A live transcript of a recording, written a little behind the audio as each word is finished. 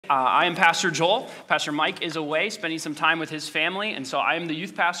I am Pastor Joel. Pastor Mike is away, spending some time with his family, and so I am the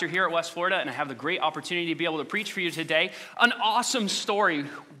youth pastor here at West Florida, and I have the great opportunity to be able to preach for you today. An awesome story.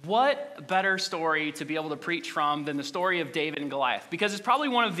 What better story to be able to preach from than the story of David and Goliath? Because it's probably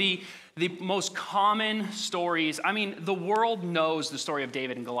one of the most common stories. I mean, the world knows the story of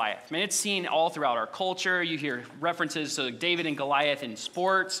David and Goliath. I mean, it's seen all throughout our culture. You hear references to David and Goliath in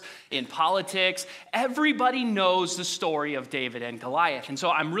sports, in politics. Everybody knows the story of David and Goliath. And so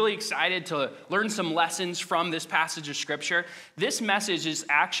I'm really excited to learn some lessons from this passage of Scripture. This message is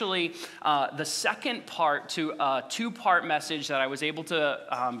actually the second part to a two-part message that I was able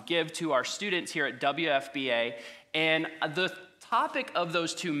to give to our students here at WFBA. And the topic of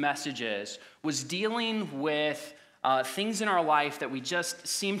those two messages was dealing with things in our life that we just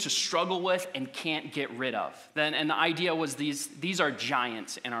seem to struggle with and can't get rid of. And the idea was these are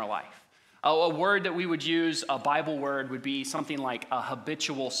giants in our life. A word that we would use, a Bible word, would be something like a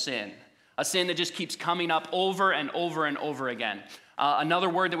habitual sin. A sin that just keeps coming up over and over and over again. Another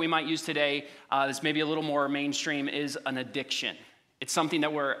word that we might use today that's maybe a little more mainstream is an addiction. It's something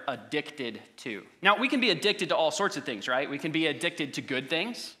that we're addicted to. Now, we can be addicted to all sorts of things, right? We can be addicted to good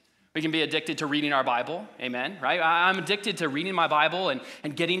things. We can be addicted to reading our Bible, amen, right? I'm addicted to reading my Bible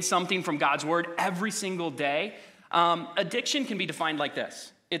and getting something from God's Word every single day. Addiction can be defined like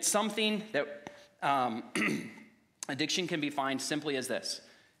this. It's something that, addiction can be defined simply as this.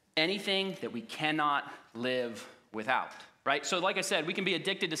 Anything that we cannot live without. Right? So like I said, we can be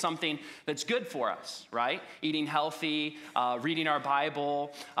addicted to something that's good for us, right? Eating healthy, reading our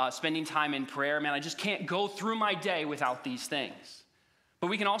Bible, spending time in prayer. Man, I just can't go through my day without these things. But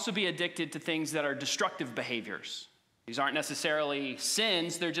we can also be addicted to things that are destructive behaviors. These aren't necessarily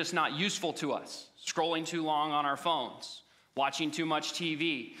sins, they're just not useful to us. Scrolling too long on our phones, watching too much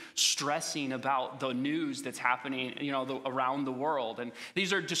TV, stressing about the news that's happening, around the world. And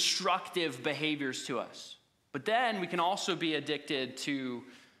these are destructive behaviors to us. But then we can also be addicted to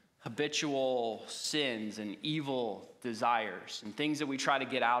habitual sins and evil desires and things that we try to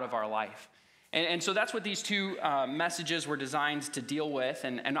get out of our life. And so that's what these two messages were designed to deal with.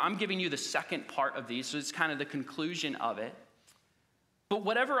 And I'm giving you the second part of these, so it's kind of the conclusion of it. But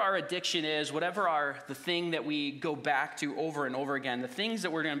whatever our addiction is, whatever the thing that we go back to over and over again, the things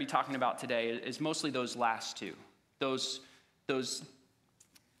that we're going to be talking about today is mostly those last two. Those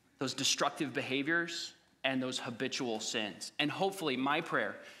destructive behaviors and those habitual sins. And hopefully, my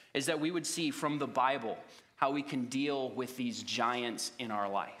prayer is that we would see from the Bible how we can deal with these giants in our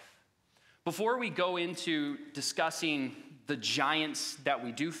life. Before we go into discussing the giants that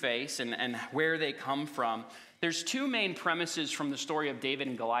we do face and where they come from, there's two main premises from the story of David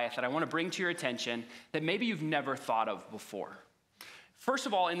and Goliath that I want to bring to your attention that maybe you've never thought of before. First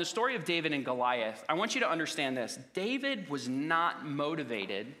of all, in the story of David and Goliath, I want you to understand this. David was not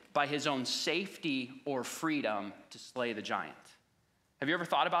motivated by his own safety or freedom to slay the giant. Have you ever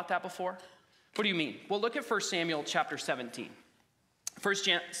thought about that before? What do you mean? Well, look at 1 Samuel chapter 17. 1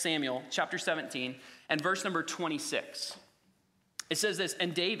 Samuel chapter 17 and verse number 26. It says this,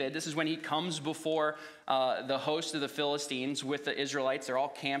 and David, this is when he comes before the host of the Philistines with the Israelites. They're all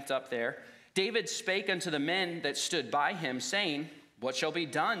camped up there. David spake unto the men that stood by him, saying, what shall be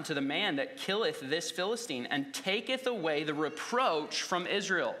done to the man that killeth this Philistine and taketh away the reproach from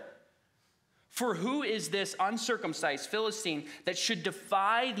Israel? For who is this uncircumcised Philistine that should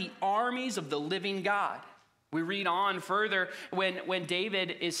defy the armies of the living God? We read on further when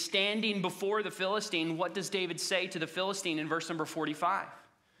David is standing before the Philistine. What does David say to the Philistine in verse number 45?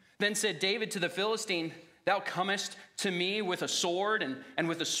 Then said David to the Philistine, thou comest to me with a sword and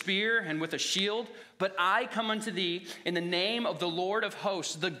with a spear and with a shield, but I come unto thee in the name of the Lord of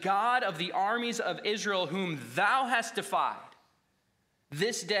hosts, the God of the armies of Israel, whom thou hast defied.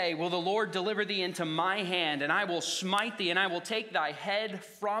 This day will the Lord deliver thee into my hand, and I will smite thee, and I will take thy head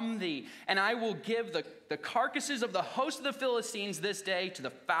from thee, and I will give the carcasses of the host of the Philistines this day to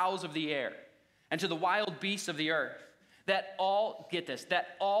the fowls of the air and to the wild beasts of the earth, that all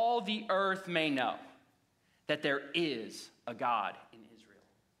the earth may know that there is a God in Israel.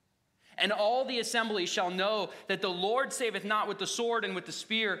 And all the assembly shall know that the Lord saveth not with the sword and with the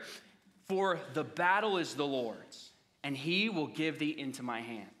spear, for the battle is the Lord's, and he will give thee into my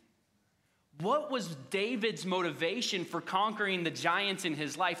hand. What was David's motivation for conquering the giants in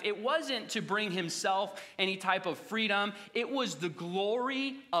his life? It wasn't to bring himself any type of freedom. It was the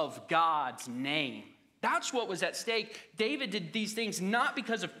glory of God's name. That's what was at stake. David did these things not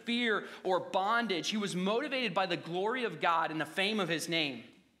because of fear or bondage. He was motivated by the glory of God and the fame of his name.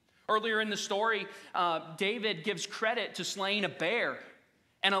 Earlier in the story, David gives credit to slaying a bear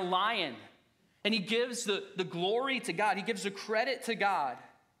and a lion. And he gives the glory to God. He gives the credit to God.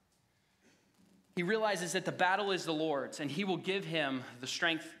 He realizes that the battle is the Lord's, and he will give him the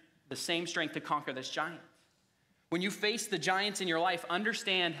same strength to conquer this giant. When you face the giants in your life,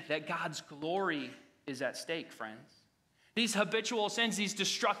 understand that God's glory is at stake, friends. These habitual sins, these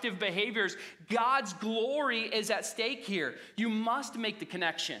destructive behaviors, God's glory is at stake here. You must make the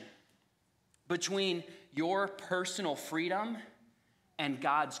connection between your personal freedom and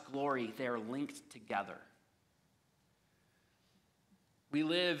God's glory. They are linked together. We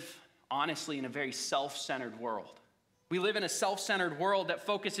live, honestly, in a very self-centered world. We live in a self-centered world that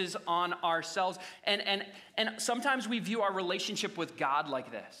focuses on ourselves. And sometimes we view our relationship with God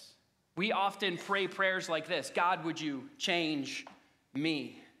like this. We often pray prayers like this: God, would you change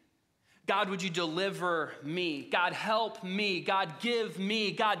me? God, would you deliver me? God, help me. God, give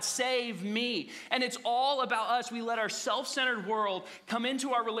me. God, save me. And it's all about us. We let our self-centered world come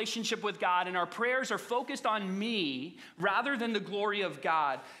into our relationship with God, and our prayers are focused on me rather than the glory of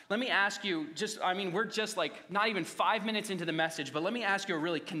God. Let me ask you, we're just like not even 5 minutes into the message, but let me ask you a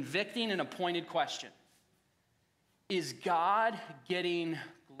really convicting and a pointed question. Is God getting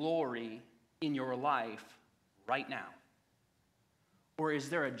glory in your life right now? Or is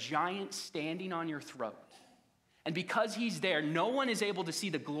there a giant standing on your throat? And because he's there, no one is able to see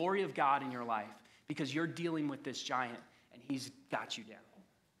the glory of God in your life because you're dealing with this giant and he's got you down.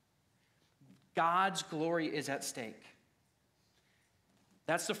 God's glory is at stake.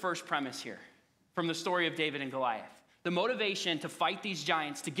 That's the first premise here from the story of David and Goliath. The motivation to fight these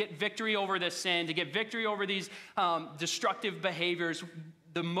giants, to get victory over this sin, to get victory over these destructive behaviors,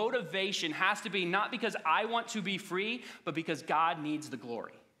 the motivation has to be not because I want to be free, but because God needs the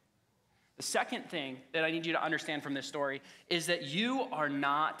glory. The second thing that I need you to understand from this story is that you are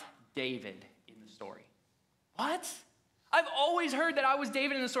not David in the story. What? I've always heard that I was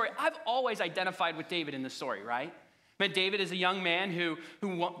David in the story. I've always identified with David in the story, right? But David is a young man who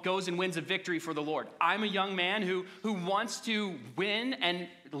goes and wins a victory for the Lord. I'm a young man who wants to win and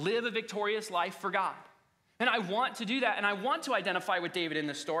live a victorious life for God. And I want to do that, and I want to identify with David in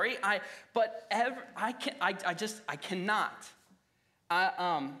the story. I cannot.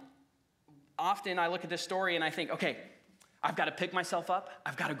 Often I look at this story and I think, okay, I've got to pick myself up.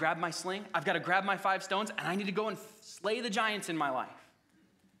 I've got to grab my sling. I've got to grab my 5 stones, and I need to go and slay the giants in my life.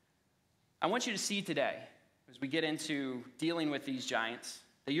 I want you to see today, as we get into dealing with these giants,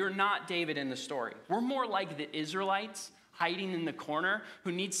 that you're not David in the story. We're more like the Israelites hiding in the corner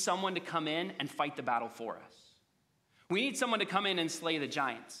who needs someone to come in and fight the battle for us. We need someone to come in and slay the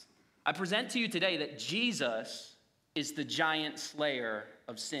giants. I present to you today that Jesus is the giant slayer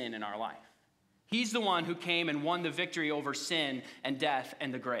of sin in our life. He's the one who came and won the victory over sin and death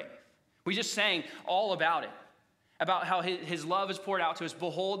and the grave. We just sang all about it, about how his love is poured out to us.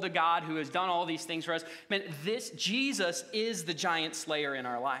 Behold the God who has done all these things for us. Man, Jesus is the giant slayer in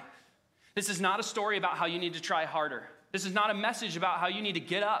our life. This is not a story about how you need to try harder. This is not a message about how you need to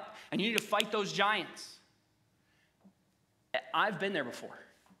get up and you need to fight those giants. I've been there before.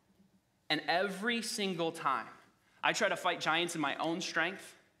 And every single time I try to fight giants in my own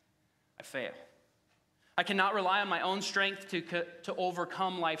strength, I fail. I cannot rely on my own strength to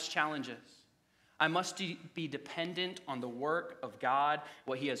overcome life's challenges. I must be dependent on the work of God,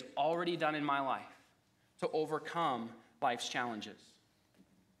 what he has already done in my life to overcome life's challenges.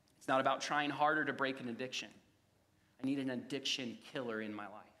 It's not about trying harder to break an addiction. I need an addiction killer in my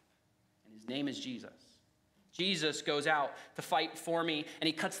life. And his name is Jesus. Jesus goes out to fight for me, and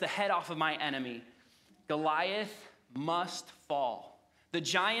he cuts the head off of my enemy. Goliath must fall. The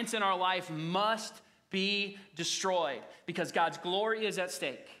giants in our life must be destroyed because God's glory is at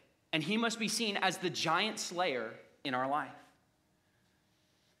stake, and he must be seen as the giant slayer in our life.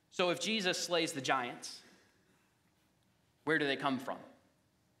 So if Jesus slays the giants, where do they come from?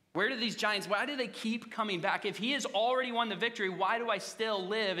 Where do these giants, why do they keep coming back? If he has already won the victory, why do I still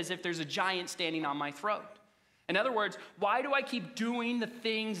live as if there's a giant standing on my throat? In other words, why do I keep doing the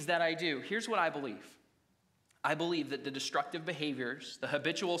things that I do? Here's what I believe. I believe that the destructive behaviors, the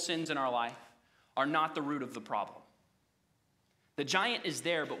habitual sins in our life, are not the root of the problem. The giant is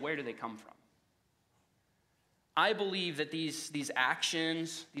there, but where do they come from? I believe that these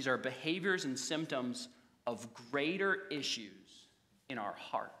actions, these are behaviors and symptoms of greater issues in our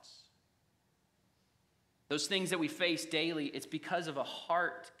hearts. Those things that we face daily, it's because of a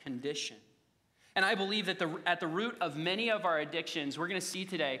heart condition. And I believe that at the root of many of our addictions, we're going to see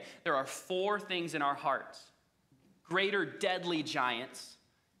today, there are 4 things in our hearts. Greater deadly giants,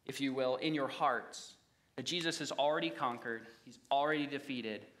 if you will, in your hearts that Jesus has already conquered, he's already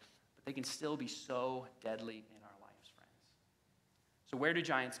defeated, but they can still be so deadly in our lives, friends. So where do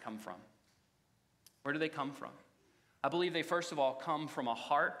giants come from? Where do they come from? I believe they first of all come from a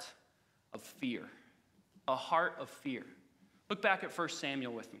heart of fear. A heart of fear. Look back at 1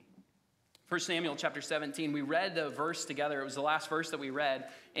 Samuel with me. 1 Samuel chapter 17, we read the verse together. It was the last verse that we read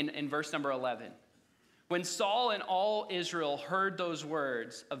in verse number 11. When Saul and all Israel heard those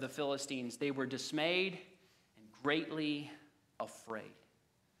words of the Philistines, they were dismayed and greatly afraid.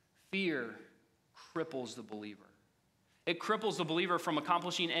 Fear cripples the believer. It cripples the believer from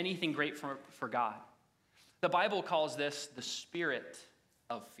accomplishing anything great for God. The Bible calls this the spirit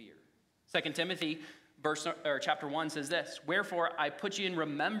of fear. 2 Timothy chapter 1 says this, "Wherefore I put you in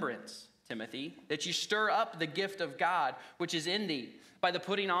remembrance, Timothy, that you stir up the gift of God, which is in thee, by the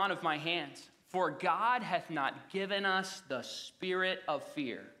putting on of my hands. For God hath not given us the spirit of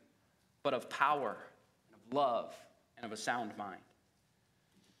fear, but of power, and of love, and of a sound mind."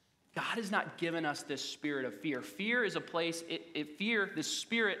 God has not given us this spirit of fear. Fear is a place, the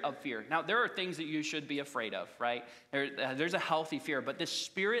spirit of fear. Now, there are things that you should be afraid of, right? There's a healthy fear, but this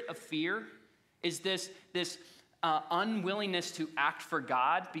spirit of fear is this unwillingness to act for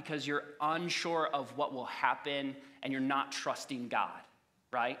God because you're unsure of what will happen and you're not trusting God,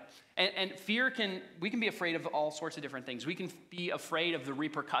 right? And fear we can be afraid of all sorts of different things. We can be afraid of the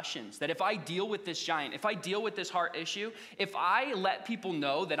repercussions, that if I deal with this giant, if I deal with this heart issue, if I let people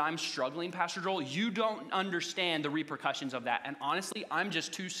know that I'm struggling, Pastor Joel, you don't understand the repercussions of that. And honestly, I'm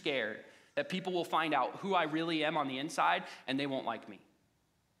just too scared that people will find out who I really am on the inside and they won't like me.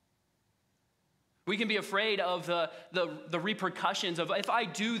 We can be afraid of the repercussions of if I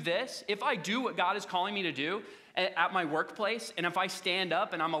do this, if I do what God is calling me to do at my workplace, and if I stand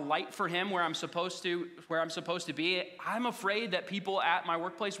up and I'm a light for him where I'm supposed to be, I'm afraid that people at my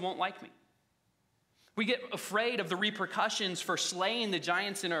workplace won't like me. We get afraid of the repercussions for slaying the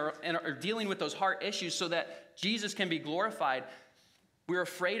giants or dealing with those heart issues so that Jesus can be glorified. We're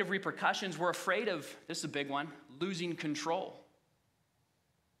afraid of repercussions. We're afraid of, this is a big one, losing control.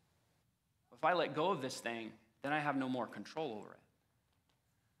 If I let go of this thing, then I have no more control over it.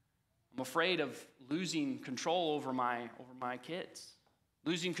 I'm afraid of losing control over my kids,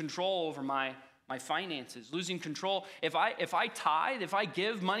 losing control over my finances, losing control. If I tithe, if I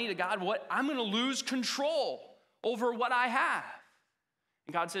give money to God, I'm going to lose control over what I have.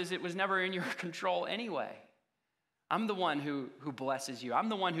 And God says it was never in your control anyway. I'm the one who blesses you. I'm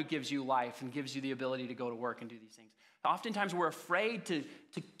the one who gives you life and gives you the ability to go to work and do these things. Oftentimes we're afraid to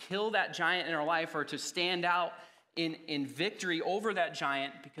kill that giant in our life or to stand out in victory over that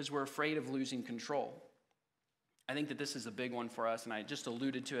giant because we're afraid of losing control. I think that this is a big one for us, and I just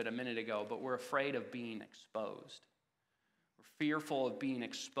alluded to it a minute ago, but we're afraid of being exposed. We're fearful of being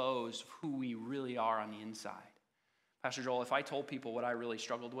exposed of who we really are on the inside. Pastor Joel, if I told people what I really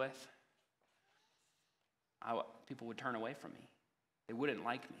struggled with, people would turn away from me. They wouldn't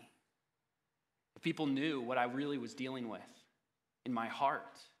like me. If people knew what I really was dealing with in my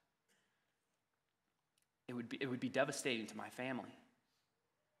heart, it would be devastating to my family.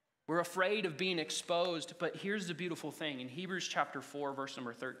 We're afraid of being exposed, but here's the beautiful thing. In Hebrews chapter 4, verse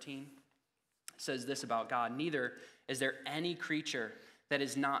number 13, it says this about God: "Neither is there any creature that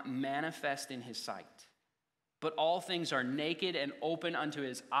is not manifest in his sight, but all things are naked and open unto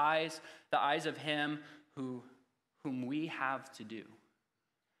his eyes, the eyes of him whom we have to do."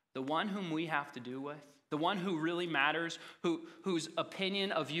 The one whom we have to do with, the one who really matters, whose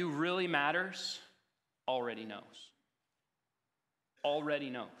opinion of you really matters, already knows. Already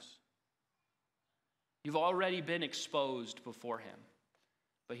knows. You've already been exposed before him.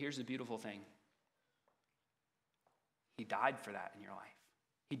 But here's the beautiful thing. He died for that in your life.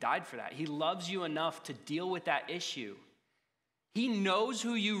 He died for that. He loves you enough to deal with that issue. He knows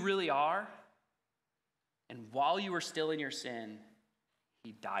who you really are. And while you were still in your sin,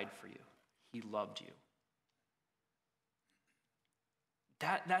 he died for you. He loved you.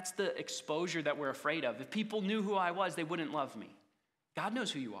 That's the exposure that we're afraid of. If people knew who I was, they wouldn't love me. God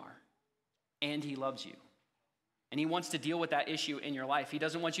knows who you are, and he loves you. And he wants to deal with that issue in your life. He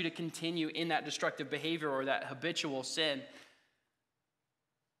doesn't want you to continue in that destructive behavior or that habitual sin.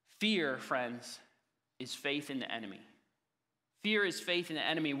 Fear, friends, is faith in the enemy. Fear is faith in the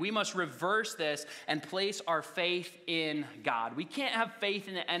enemy. We must reverse this and place our faith in God. We can't have faith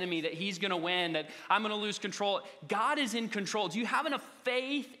in the enemy that he's going to win, that I'm going to lose control. God is in control. Do you have enough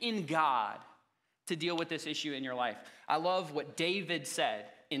faith in God to deal with this issue in your life? I love what David said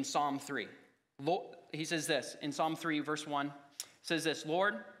in Psalm 3. He says this in Psalm 3, verse 1. Says this: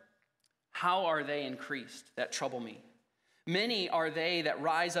 "Lord, how are they increased that trouble me? Many are they that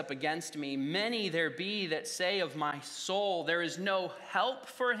rise up against me. Many there be that say of my soul, there is no help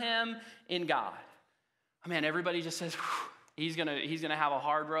for him in God." Oh man, everybody just says, he's gonna have a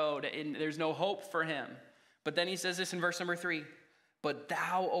hard road and there's no hope for him. But then he says this in verse number 3: But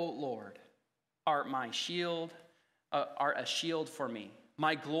thou, O Lord, art my shield, art a shield for me,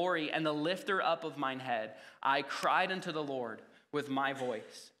 my glory and the lifter up of mine head. I cried unto the Lord with my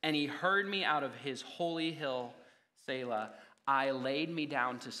voice, and he heard me out of his holy hill, Selah. I laid me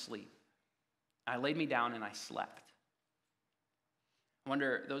down to sleep. I laid me down and I slept. I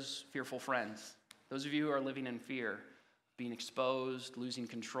wonder, those fearful friends, those of you who are living in fear, being exposed, losing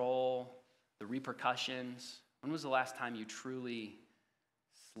control, the repercussions, when was the last time you truly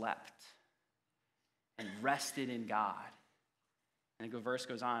slept and rested in God? And the verse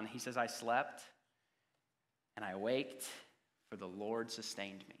goes on. He says, I slept and I waked, for the Lord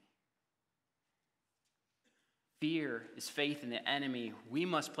sustained me. Fear is faith in the enemy. We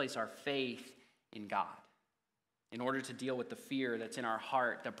must place our faith in God in order to deal with the fear that's in our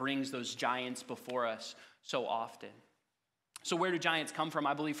heart that brings those giants before us so often. So where do giants come from?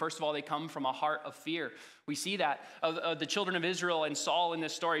 I believe, first of all, they come from a heart of fear. We see that of the children of Israel and Saul in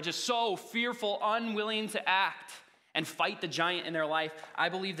this story, just so fearful, unwilling to act and fight the giant in their life. I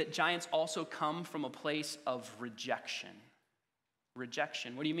believe that giants also come from a place of rejection.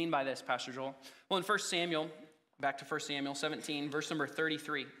 Rejection. What do you mean by this, Pastor Joel? Well, in 1 Samuel, back to 1 Samuel 17, verse number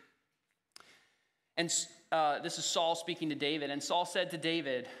 33. And this is Saul speaking to David. And Saul said to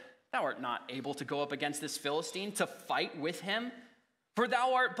David, thou art not able to go up against this Philistine to fight with him, for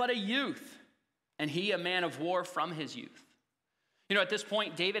thou art but a youth, and he a man of war from his youth. You know, at this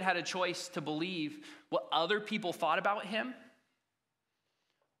point, David had a choice to believe what other people thought about him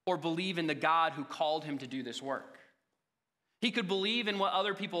or believe in the God who called him to do this work. He could believe in what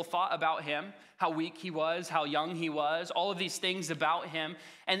other people thought about him, how weak he was, how young he was, all of these things about him,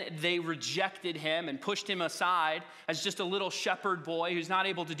 and they rejected him and pushed him aside as just a little shepherd boy who's not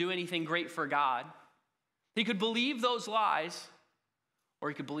able to do anything great for God. He could believe those lies, or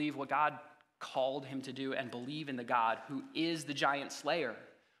he could believe what God called him to do and believe in the God who is the giant slayer,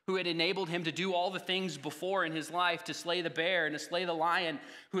 who had enabled him to do all the things before in his life, to slay the bear and to slay the lion,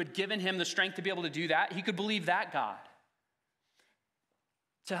 who had given him the strength to be able to do that. He could believe that God.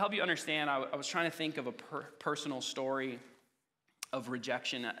 To help you understand, I was trying to think of a personal story of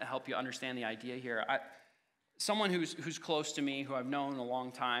rejection to help you understand the idea here. Someone who's close to me, who I've known a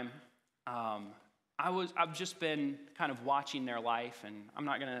long time, I've just been kind of watching their life, and I'm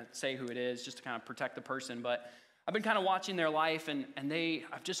not going to say who it is just to kind of protect the person, but I've been kind of watching their life, and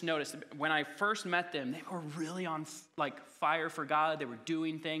I've just noticed when I first met them, they were really on like fire for God. They were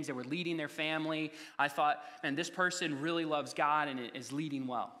doing things. They were leading their family. I thought, man, this person really loves God and is leading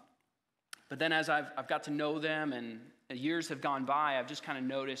well. But then as I've got to know them and years have gone by, I've just kind of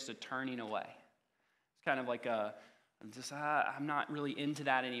noticed a turning away. It's kind of like I'm not really into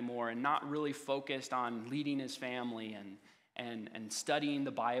that anymore and not really focused on leading his family and studying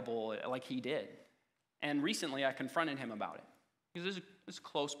the Bible like he did. And recently I confronted him about it. Because this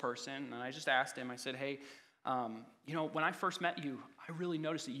close person, and I just asked him, I said, hey, when I first met you, I really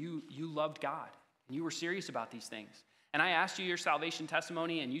noticed that you loved God and you were serious about these things. And I asked you your salvation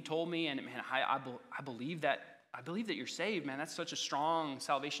testimony and you told me, and man, I believe that you're saved, man. That's such a strong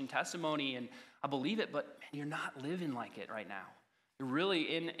salvation testimony, and I believe it, but man, you're not living like it right now. You're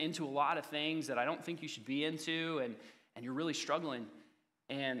really into a lot of things that I don't think you should be into, and you're really struggling.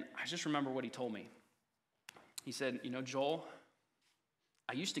 And I just remember what he told me. He said, Joel,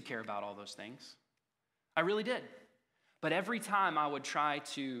 I used to care about all those things. I really did. But every time I would try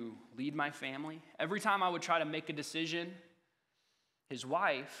to lead my family, every time I would try to make a decision, his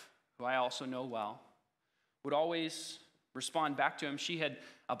wife, who I also know well, would always respond back to him. She had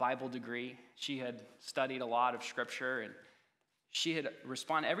a Bible degree. She had studied a lot of scripture, and she had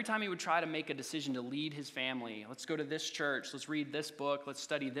responded every time he would try to make a decision to lead his family. Let's go to this church. Let's read this book. Let's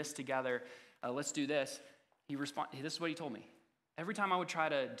study this together. Let's do this. This is what he told me. Every time I would try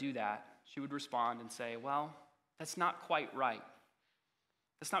to do that, she would respond and say, well, that's not quite right.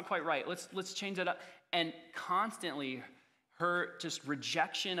 That's not quite right. Let's change that up. And constantly, her just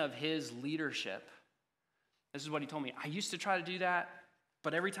rejection of his leadership. This is what he told me. I used to try to do that,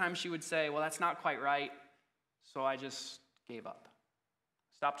 but every time she would say, well, that's not quite right, so I just gave up.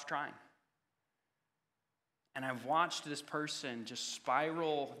 Stopped trying. And I've watched this person just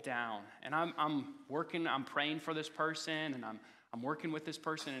spiral down. And I'm working, I'm praying for this person, and I'm working with this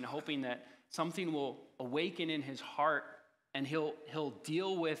person and hoping that something will awaken in his heart, and he'll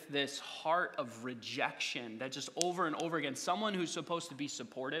deal with this heart of rejection that just over and over again, someone who's supposed to be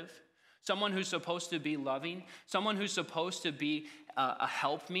supportive, someone who's supposed to be loving, someone who's supposed to be a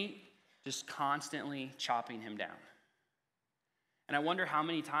helpmeet, just constantly chopping him down. And I wonder how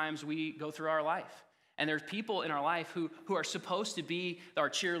many times we go through our life And there's people in our life who are supposed to be our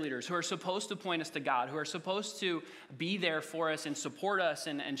cheerleaders, who are supposed to point us to God, who are supposed to be there for us and support us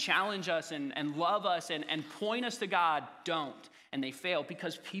and challenge us and love us and point us to God, don't. And they fail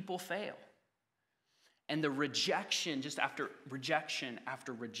because people fail. And the rejection, just after rejection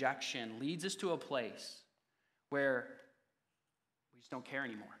after rejection, leads us to a place where we just don't care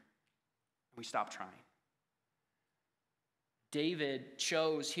anymore. And we stop trying. David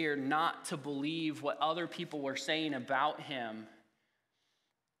chose here not to believe what other people were saying about him.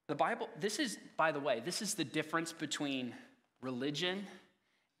 The Bible, this is, by the way, this is the difference between religion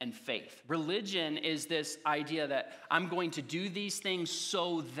and faith. Religion is this idea that I'm going to do these things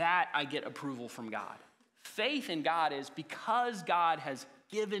so that I get approval from God. Faith in God is because God has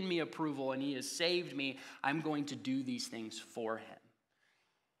given me approval and he has saved me, I'm going to do these things for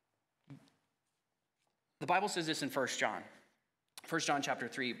him. The Bible says this in 1 John. 1 John chapter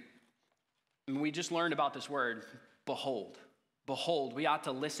 3, and we just learned about this word, behold. Behold, we ought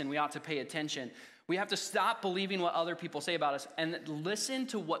to listen, we ought to pay attention. We have to stop believing what other people say about us and listen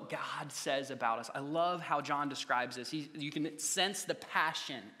to what God says about us. I love how John describes this. You can sense the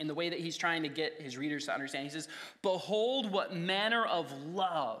passion in the way that he's trying to get his readers to understand. He says, behold what manner of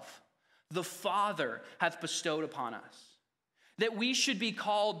love the Father hath bestowed upon us, that we should be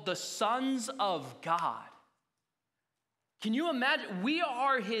called the sons of God. Can you imagine? We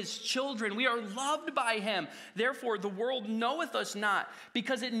are his children. We are loved by him. Therefore, the world knoweth us not,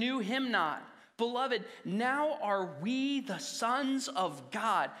 because it knew him not. Beloved, now are we the sons of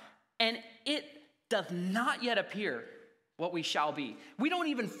God, and it doth not yet appear what we shall be. We don't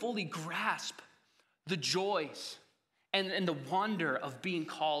even fully grasp the joys and the wonder of being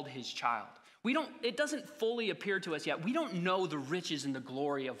called his child. It doesn't fully appear to us yet. We don't know the riches and the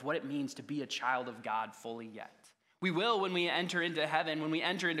glory of what it means to be a child of God fully yet. We will when we enter into heaven, when we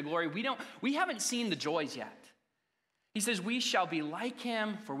enter into glory. We haven't seen the joys yet. He says, we shall be like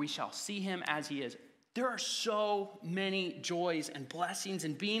him, for we shall see him as he is. There are so many joys and blessings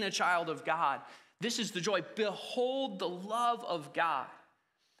in being a child of God. This is the joy. Behold the love of God.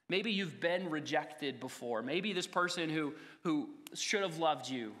 Maybe you've been rejected before. Maybe this person who should have loved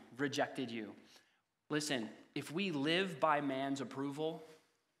you rejected you. Listen, if we live by man's approval,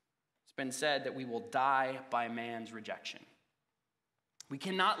 it's been said that we will die by man's rejection. We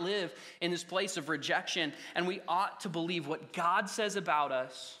cannot live in this place of rejection, and we ought to believe what God says about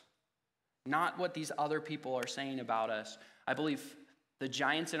us, not what these other people are saying about us. I believe the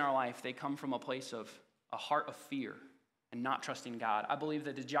giants in our life, they come from a place of a heart of fear and not trusting God. I believe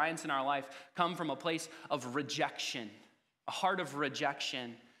that the giants in our life come from a place of rejection, a heart of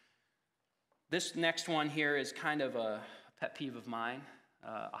rejection. This next one here is kind of a pet peeve of mine.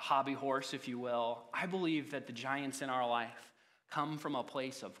 A hobby horse, if you will. I believe that the giants in our life come from a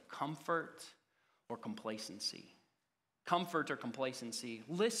place of comfort or complacency. Comfort or complacency.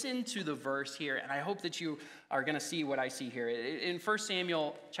 Listen to the verse here, and I hope that you are going to see what I see here. In 1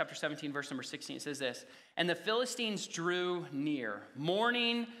 Samuel chapter 17, verse number 16, it says this, and the Philistines drew near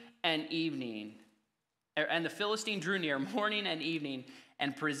morning and evening, and the Philistine drew near morning and evening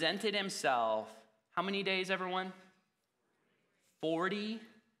and presented himself, how many days, everyone? 40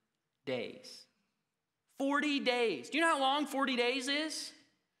 days. 40 days. Do you know how long 40 days is?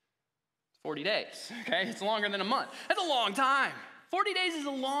 40 days, okay? It's longer than a month. That's a long time. 40 days is a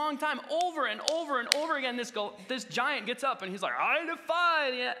long time. Over and over and over again, this giant gets up and he's like, I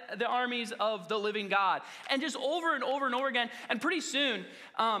defy the armies of the living God. And just over and over and over again. And pretty soon,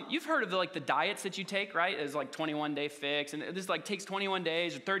 you've heard of the diets that you take, right? It's like 21-day fix. And this takes 21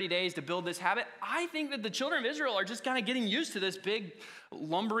 days or 30 days to build this habit. I think that the children of Israel are just kind of getting used to this big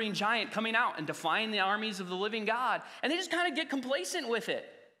lumbering giant coming out and defying the armies of the living God. And they just kind of get complacent with it.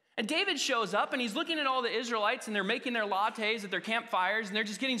 And David shows up, and he's looking at all the Israelites, and they're making their lattes at their campfires, and they're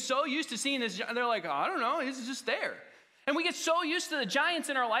just getting so used to seeing this. They're like, I don't know, he's just there. And we get so used to the giants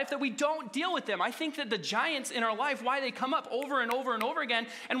in our life that we don't deal with them. I think that the giants in our life, why they come up over and over and over again,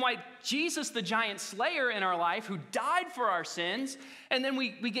 and why Jesus, the giant slayer in our life, who died for our sins, and then we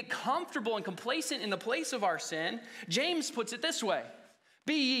get comfortable and complacent in the place of our sin. James puts it this way,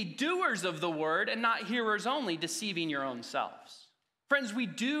 be ye doers of the word and not hearers only, deceiving your own selves. Friends, we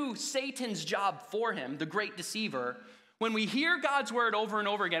do Satan's job for him, the great deceiver. When we hear God's word over and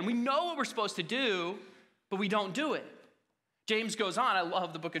over again, we know what we're supposed to do, but we don't do it. James goes on, I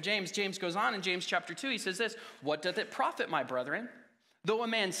love the book of James. James goes on in James chapter 2, he says this, what doth it profit, my brethren? Though a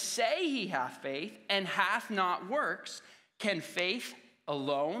man say he hath faith and hath not works, can faith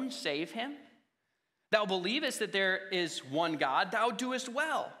alone save him? Thou believest that there is one God, thou doest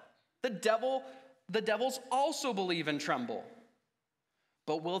well. The devils also believe and tremble.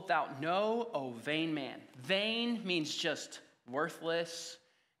 But wilt thou know, O vain man? Vain means just worthless,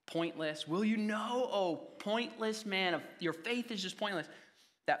 pointless. Will you know, O pointless man, your faith is just pointless,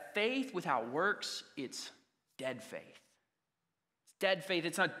 that faith without works, it's dead faith. It's dead faith.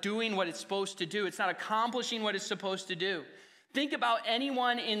 It's not doing what it's supposed to do. It's not accomplishing what it's supposed to do. Think about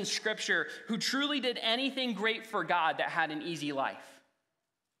anyone in Scripture who truly did anything great for God that had an easy life.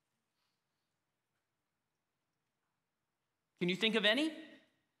 Can you think of any?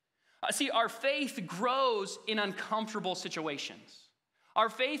 See, our faith grows in uncomfortable situations. Our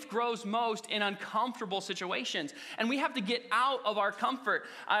faith grows most in uncomfortable situations, and we have to get out of our comfort.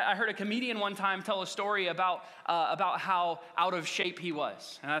 I heard a comedian one time tell a story about how out of shape he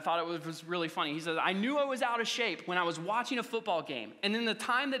was, and I thought it was really funny. He said, I knew I was out of shape when I was watching a football game, and in the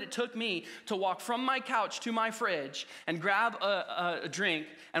time that it took me to walk from my couch to my fridge and grab a drink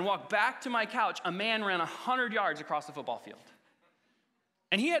and walk back to my couch, a man ran 100 yards across the football field.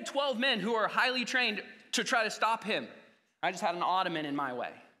 And he had 12 men who were highly trained to try to stop him. I just had an ottoman in my way.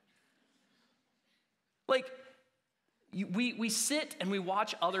 Like, we sit and we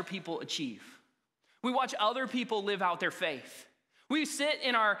watch other people achieve. We watch other people live out their faith. We sit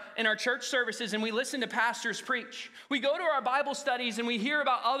in our church services and we listen to pastors preach. We go to our Bible studies and we hear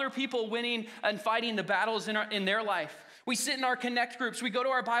about other people winning and fighting the battles in their life. We sit in our connect groups. We go to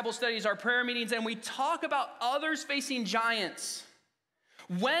our Bible studies, our prayer meetings, and we talk about others facing giants.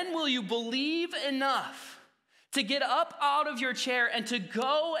 When will you believe enough to get up out of your chair and to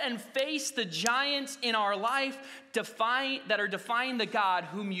go and face the giants in our life that are defying the God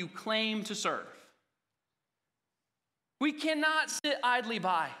whom you claim to serve? We cannot sit idly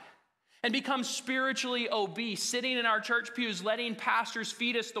by and become spiritually obese, sitting in our church pews, letting pastors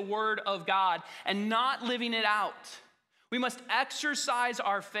feed us the word of God and not living it out. We must exercise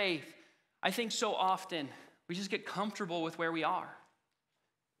our faith. I think so often we just get comfortable with where we are.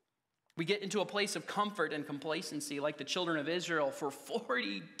 We get into a place of comfort and complacency like the children of Israel for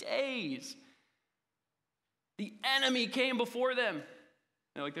 40 days. The enemy came before them.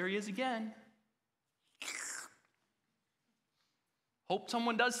 They're like, there he is again. Hope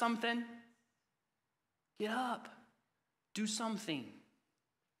someone does something. Get up. Do something.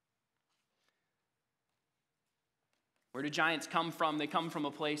 Where do giants come from? They come from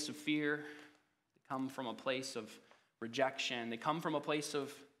a place of fear. They come from a place of rejection. They come from a place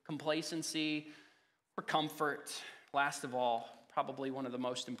of complacency or comfort. Last of all, probably one of the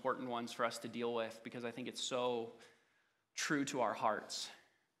most important ones for us to deal with because I think it's so true to our hearts.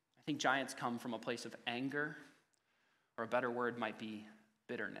 I think giants come from a place of anger, or a better word might be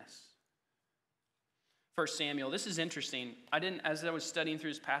bitterness. 1 Samuel, this is interesting. As I was studying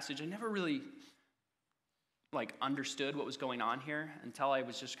through this passage, I never really understood what was going on here until I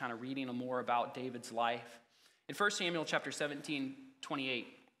was just kind of reading more about David's life. In 1 Samuel chapter 17, 28,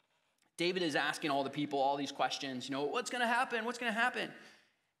 David is asking all the people all these questions, what's going to happen? What's going to happen?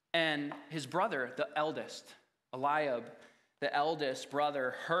 And his brother, the eldest, Eliab, the eldest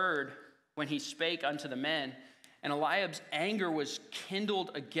brother, heard when he spake unto the men, and Eliab's anger was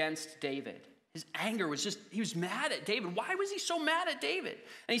kindled against David. His anger was he was mad at David. Why was he so mad at David?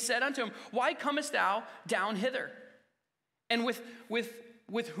 And he said unto him, why comest thou down hither? And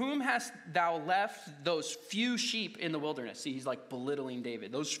with whom hast thou left those few sheep in the wilderness? See, he's belittling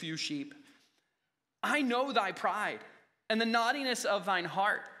David. Those few sheep. I know thy pride and the naughtiness of thine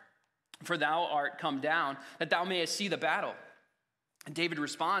heart, for thou art come down, that thou mayest see the battle. And David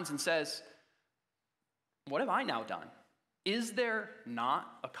responds and says, what have I now done? Is there not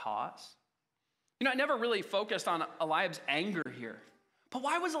a cause? I never really focused on Eliab's anger here. But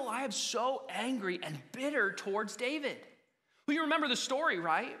why was Eliab so angry and bitter towards David? Well, you remember the story,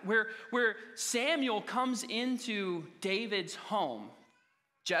 right? Where Samuel comes into David's home.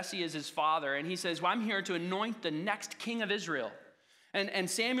 Jesse is his father, and he says, well, I'm here to anoint the next king of Israel. And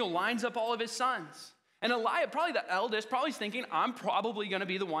Samuel lines up all of his sons. And Eliab, probably the eldest, probably is thinking, I'm probably going to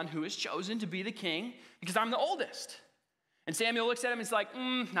be the one who is chosen to be the king because I'm the oldest. And Samuel looks at him and he's like,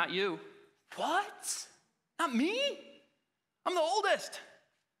 not you. What? Not me? I'm the oldest.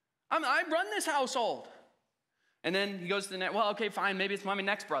 I run this household. And then he goes to the next, well, okay, fine, maybe it's my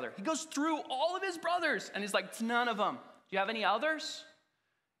next brother. He goes through all of his brothers, and he's like, it's none of them. Do you have any others?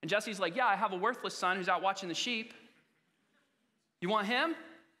 And Jesse's like, yeah, I have a worthless son who's out watching the sheep. You want him?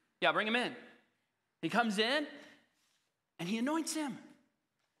 Yeah, bring him in. He comes in, and he anoints him.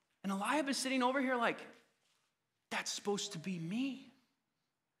 And Eliab is sitting over here like, that's supposed to be me.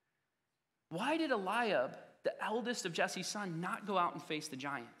 Why did Eliab, the eldest of Jesse's son, not go out and face the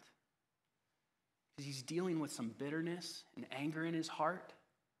giant? Because he's dealing with some bitterness and anger in his heart.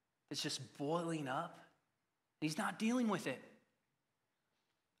 It's just boiling up. And he's not dealing with it.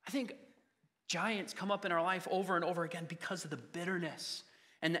 I think giants come up in our life over and over again because of the bitterness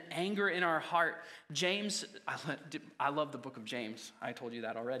and the anger in our heart. James, I love the book of James. I told you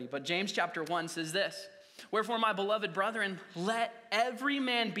that already. But James chapter 1 says this: "Wherefore, my beloved brethren, let every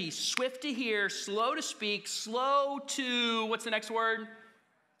man be swift to hear, slow to speak, slow to," what's the next word?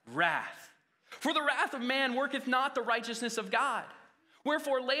 Wrath. "For the wrath of man worketh not the righteousness of God.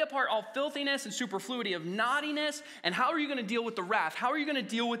 Wherefore, lay apart all filthiness and superfluity of naughtiness." And how are you going to deal with the wrath? How are you going to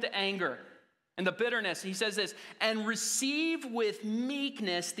deal with the anger and the bitterness? He says this: "And receive with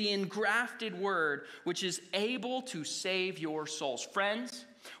meekness the engrafted word, which is able to save your souls." Friends,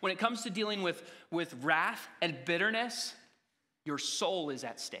 when it comes to dealing with wrath and bitterness, your soul is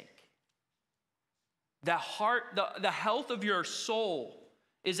at stake. The health of your soul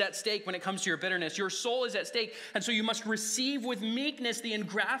is at stake when it comes to your bitterness. Your soul is at stake. And so you must receive with meekness the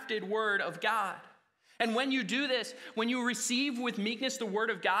engrafted word of God. And when you do this, when you receive with meekness the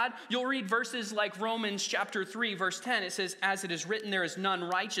word of God, you'll read verses like Romans chapter 3, verse 10. It says, "As it is written, there is none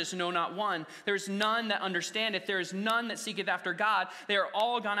righteous, no, not one. There is none that understandeth. There is none that seeketh after God. They are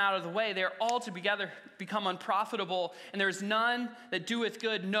all gone out of the way. They are all together become unprofitable. And there is none that doeth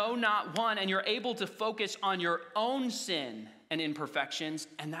good, no, not one." And you're able to focus on your own sin and imperfections,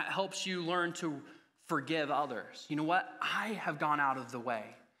 and that helps you learn to forgive others. You know what? I have gone out of the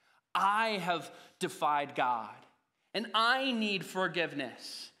way. I have defied God, and I need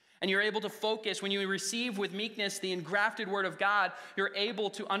forgiveness. And you're able to focus. When you receive with meekness the engrafted word of God, you're able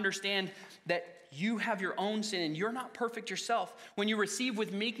to understand that you have your own sin and you're not perfect yourself. When you receive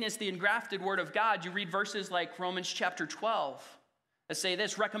with meekness the engrafted word of God, you read verses like Romans chapter 12 that say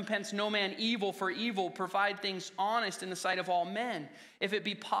this: "Recompense no man evil for evil, provide things honest in the sight of all men. If it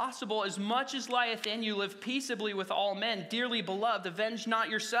be possible, as much as lieth in you, live peaceably with all men. Dearly beloved, avenge not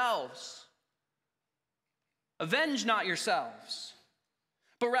yourselves. Avenge not yourselves,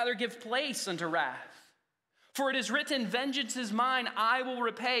 but rather give place unto wrath. For it is written, Vengeance is mine, I will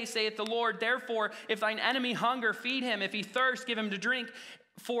repay, saith the Lord. Therefore, if thine enemy hunger, feed him. If he thirst, give him to drink.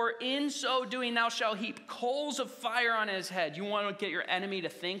 For in so doing thou shalt heap coals of fire on his head." You want to get your enemy to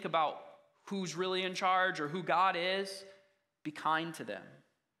think about who's really in charge or who God is? Be kind to them.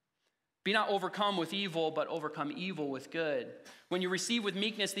 "Be not overcome with evil, but overcome evil with good." When you receive with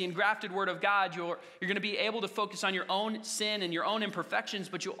meekness the engrafted word of God, you're going to be able to focus on your own sin and your own imperfections,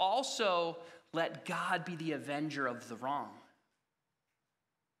 but you'll also let God be the avenger of the wrong.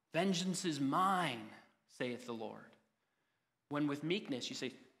 "Vengeance is mine, saith the Lord." When with meekness you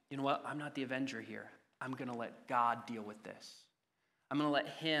say, "You know what? I'm not the avenger here. I'm going to let God deal with this. I'm going to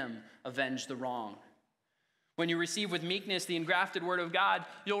let him avenge the wrong." When you receive with meekness the engrafted word of God,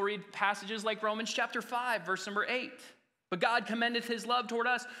 you'll read passages like Romans chapter 5, verse number 8. "But God commendeth his love toward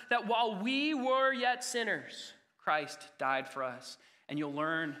us, that while we were yet sinners, Christ died for us." And you'll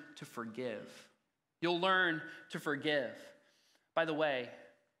learn to forgive. You'll learn to forgive. By the way,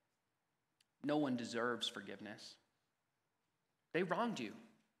 no one deserves forgiveness. They wronged you.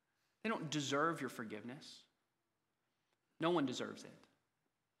 They don't deserve your forgiveness. No one deserves it.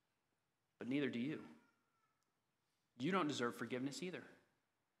 But neither do you. You don't deserve forgiveness either.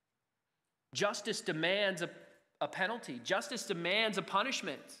 Justice demands a penalty. Justice demands a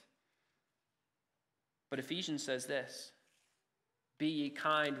punishment. But Ephesians says this: "Be ye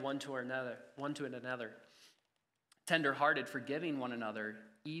kind one to another, tender-hearted, forgiving one another,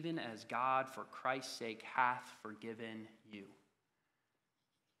 even as God for Christ's sake hath forgiven you."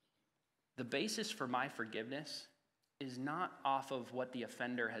 The basis for my forgiveness is not off of what the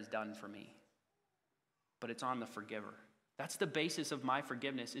offender has done for me, but it's on the forgiver. That's the basis of my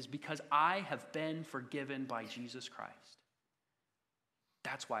forgiveness, is because I have been forgiven by Jesus Christ.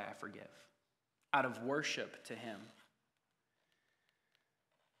 That's why I forgive, out of worship to him.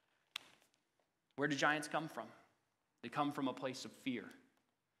 Where do giants come from? They come from a place of fear.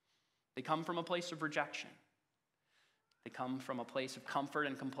 They come from a place of rejection. They come from a place of comfort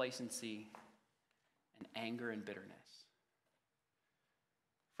and complacency and anger and bitterness.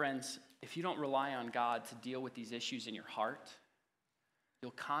 Friends, if you don't rely on God to deal with these issues in your heart,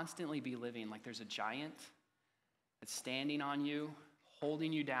 you'll constantly be living like there's a giant that's standing on you,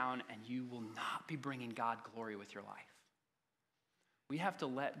 holding you down, and you will not be bringing God glory with your life. We have to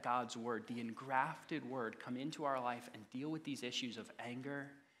let God's word, the engrafted word, come into our life and deal with these issues of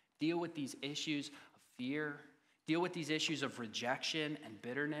anger, deal with these issues of fear, deal with these issues of rejection and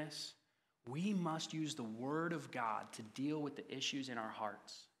bitterness. We must use the word of God to deal with the issues in our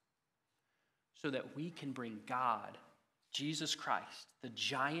hearts so that we can bring God, Jesus Christ, the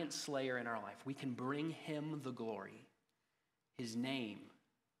giant slayer in our life, we can bring him the glory. His name,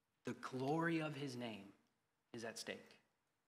 the glory of his name is at stake.